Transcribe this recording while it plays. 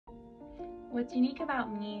What's unique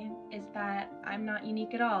about me is that I'm not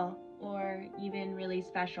unique at all, or even really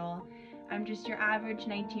special. I'm just your average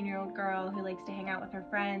 19-year-old girl who likes to hang out with her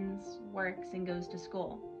friends, works, and goes to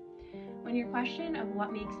school. When your question of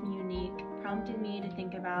what makes me unique prompted me to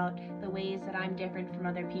think about the ways that I'm different from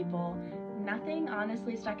other people, nothing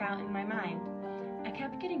honestly stuck out in my mind. I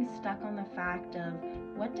kept getting stuck on the fact of,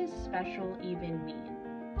 what does special even mean?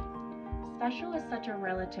 Special is such a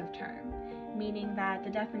relative term, meaning that the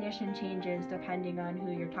definition changes depending on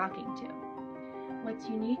who you're talking to. What's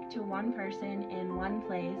unique to one person in one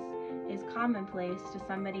place is commonplace to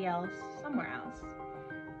somebody else somewhere else.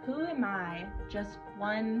 Who am I, just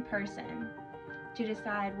one person, to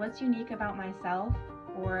decide what's unique about myself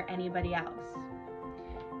or anybody else?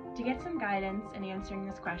 To get some guidance in answering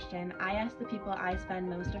this question, I asked the people I spend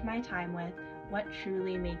most of my time with what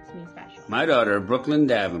truly makes me special. My daughter, Brooke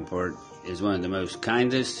Davenport, is one of the most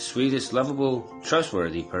kindest, sweetest, lovable,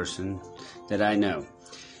 trustworthy person that I know.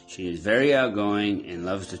 She is very outgoing and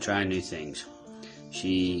loves to try new things.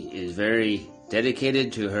 She is very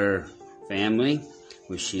dedicated to her family,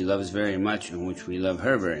 which she loves very much and which we love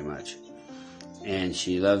her very much. And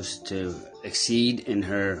she loves to exceed in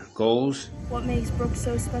her goals. What makes Brooke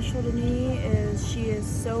so special to me is she is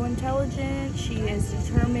so intelligent, she is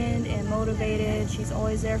determined and motivated, she's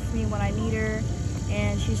always there for me when I need her,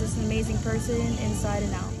 and she's just an amazing person inside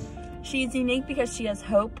and out. She's unique because she has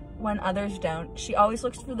hope when others don't. She always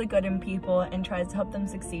looks for the good in people and tries to help them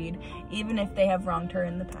succeed, even if they have wronged her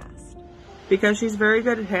in the past. Because she's very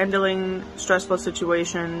good at handling stressful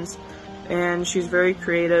situations, and she's very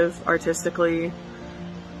creative artistically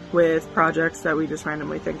with projects that we just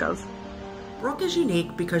randomly think of. Brooke is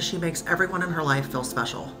unique because she makes everyone in her life feel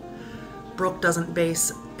special. Brooke doesn't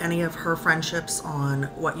base any of her friendships on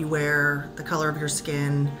what you wear, the color of your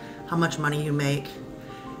skin, how much money you make.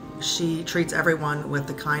 She treats everyone with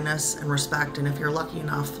the kindness and respect, and if you're lucky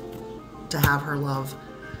enough to have her love,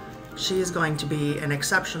 she is going to be an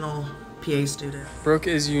exceptional PA student. Brooke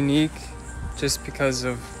is unique just because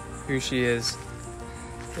of who she is.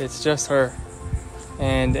 It's just her,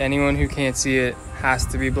 and anyone who can't see it has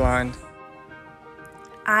to be blind.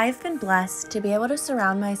 I've been blessed to be able to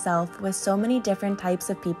surround myself with so many different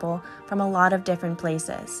types of people from a lot of different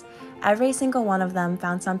places. Every single one of them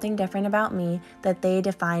found something different about me that they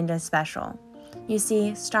defined as special. You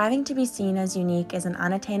see, striving to be seen as unique is an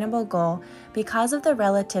unattainable goal because of the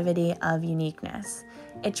relativity of uniqueness.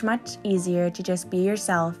 It's much easier to just be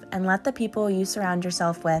yourself and let the people you surround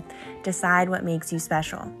yourself with decide what makes you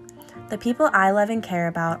special. The people I love and care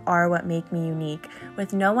about are what make me unique,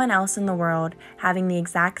 with no one else in the world having the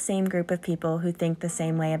exact same group of people who think the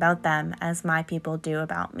same way about them as my people do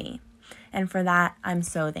about me. And for that, I'm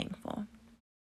so thankful.